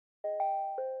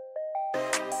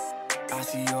I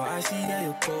see your eyes, see that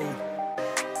you're cold.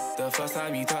 The first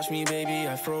time you touched me, baby,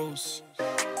 I froze.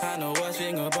 And the worst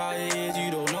thing about it is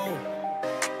you don't know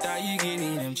that you give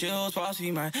me them chills, pass me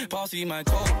my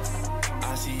coat.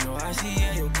 I see your eyes, see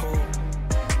that you're cold.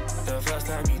 The first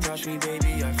time you touched me,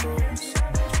 baby, I froze.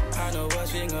 And the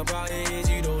worst thing about it is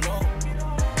you don't know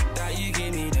that you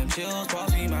give me them chills,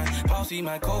 pass me my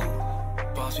coat.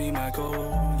 Pass me my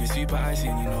coat. You're super icy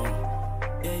and you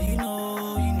know. Yeah, you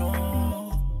know, you know.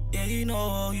 Yeah, you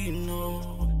know, you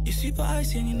know. You're super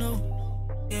icy and you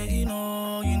know. Yeah, you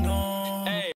know, you know.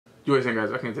 Hey. Yo, what's up guys,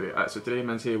 welcome to today. Alright, so today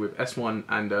man's here with S1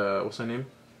 and what's her name?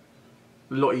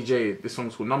 Lottie Jade. This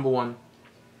song's called Number One.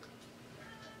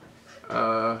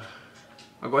 I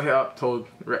got hit up, told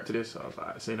react to this, so I was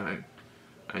like, say nothing.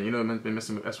 And you know man's been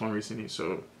messing with S1 recently,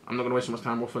 so I'm not gonna waste so much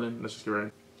time waffling, let's just get right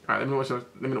in. Alright, let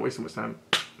me not waste so much time.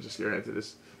 Let's just get right into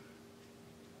this.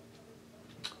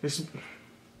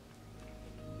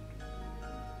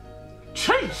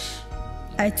 Chase!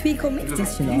 I tweak or mix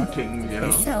this, you know.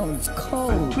 It sounds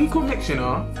cold. Tweak or mix, you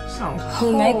know. Sounds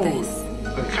cold. Who made this?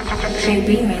 JB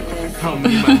made this. How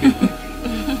many might be?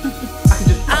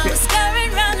 I'm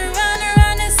scurrying round and round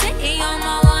around the city on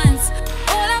my ones.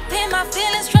 All up in my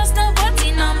feelings, trust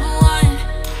nobody, number one.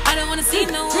 I don't wanna see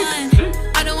no one.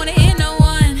 I don't wanna hear no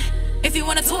one. If you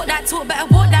wanna talk that talk, better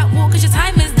walk that walk, cause your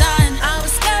time is done. I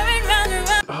was scurrying round and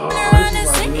round around the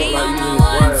city on my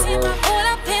ones. All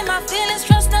up in my feelings,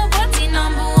 trust nobody,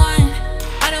 number one.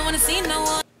 I don't wanna see no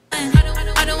one.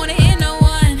 I don't wanna hear no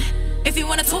one. If you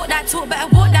wanna talk that talk, better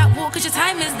walk that walk, cause your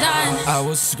time is done. I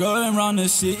was going round the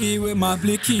city with my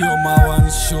blicky on my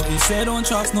ones. Shorty said don't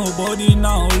trust nobody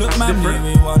now, look man,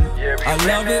 me one. I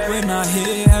love it when I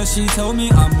hear it and she told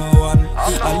me I'm the one.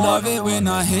 I love it when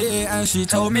I hear it and she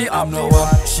told me I'm the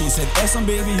one. She said, S1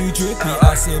 baby you drip me.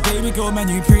 I said, baby girl man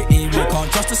you pretty. We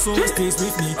can't trust the soul that stays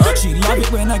with me. She love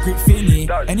it when I grip Finny.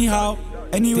 Anyhow,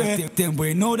 anywhere, then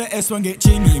we know that S1 get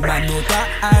chingy. Man know that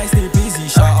I stay busy.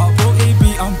 Shout out bro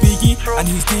AB, I'm Biggie and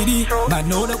he's Diddy. Man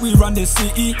know that we run the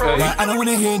city. Like I don't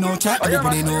wanna hear no chat.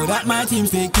 Everybody know that my team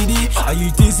stay giddy. Are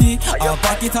you dizzy? I'll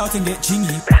back it out and get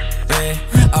chingy.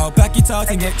 Yeah, I'll back it out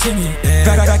and get chingy. Yeah,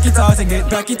 back it out and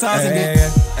get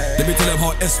Let me tell them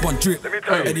how S1 drip.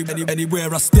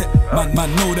 Anywhere I step,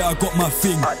 man know that I got my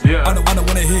thing. I don't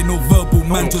wanna hear no verbal,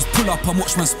 man. Just pull up and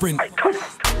watch my sprint.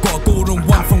 Got a golden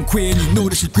one from Queen, you know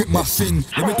that she grip my thing.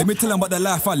 Let me tell them about the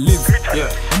life I live.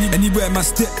 Anywhere my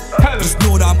step, just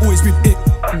know that I'm always with it.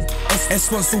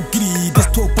 S1 so giddy, this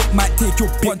talk book might take your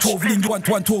bitch.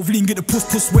 112 lean, get the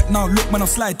puss wet now. Look man, I'm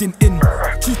sliding in.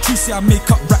 True say I make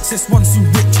up racks, S1 so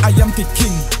rich, I am the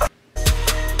king.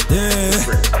 Yeah,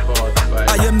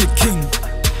 I am the king.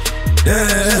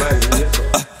 Yeah,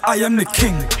 I am the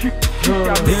king.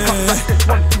 Yeah,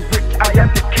 I am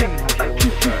the king.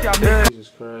 Jesus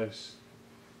Christ.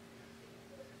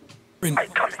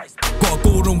 Got a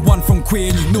golden one from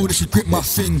Queen, you know that she grip my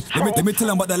thing. Let me tell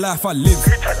them about the life I live.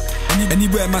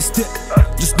 Anywhere my step,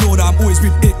 just know that I'm always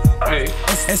with it.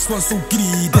 S1 so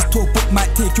giddy, this talk book might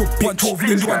take your bitch.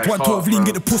 112 lean,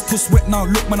 get the puss wet now.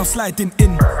 Look man, I'm sliding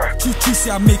in. True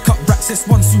say I make up racks,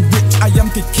 S1 so rich, I am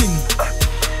the king.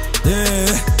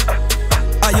 Yeah,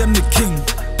 I am the king.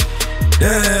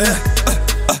 Yeah,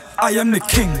 I am the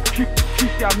king.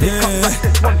 Yeah,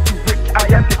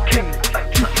 I am the king.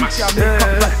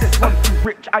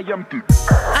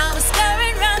 I was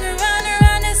scurrying round and round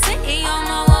around the city on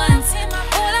my ones.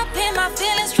 All up in my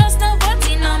feelings, trust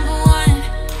nobody, number one.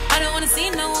 I don't wanna see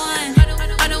no one.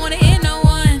 I don't wanna hear no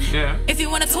one. If you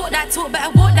wanna talk that talk,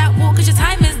 better walk that walk, cause your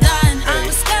time is done. I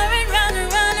was scurrying round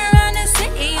and round around the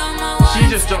city on my ones. She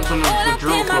just jumped on the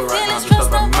drill floor right now, just does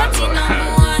that mad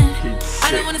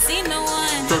I don't wanna see no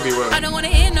one. I don't wanna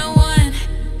hear no one.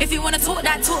 If you wanna talk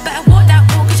that talk, better walk that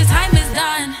walk, cause your time is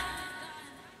done.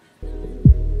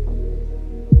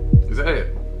 Is that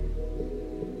it?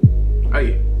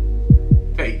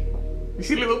 Hey, you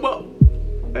see little butt?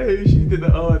 Hey, she did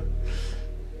that hard.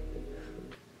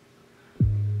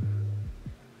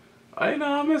 I know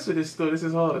I mess with this though, this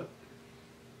is hard.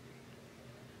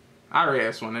 I rate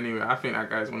S1 anyway, I think that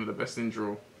guy's one of the best in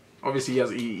drill. Obviously he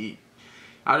has EE.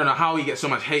 I don't know how he gets so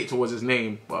much hate towards his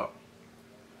name, but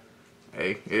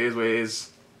hey, it is what it is.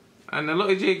 And the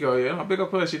Lottie Jade girl, yeah, I big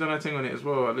up her, she done her thing on it as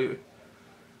well.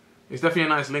 It's definitely a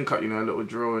nice link up, you know, a little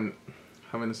drill and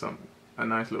having a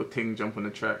nice little ting jump on the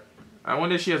track. I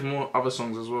wonder if she has more other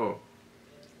songs as well.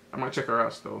 I might check her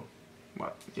out still.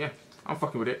 But yeah, I'm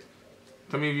fucking with it.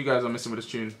 Tell me if you guys are messing with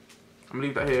this tune. I'm gonna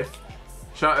leave that here.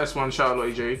 Shout out S1, shout out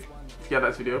Lottie Jade. If you like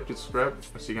this video, please subscribe.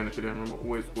 I'll see you again in the video. Remember,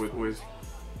 always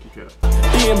keep it up.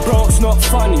 Being broke's not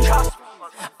funny.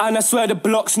 And I swear the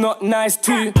block's not nice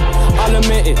too. I'll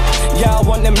admit it, yeah, I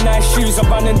want them nice shoes. I'm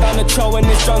running down the trail in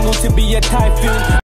this jungle to be a typhoon.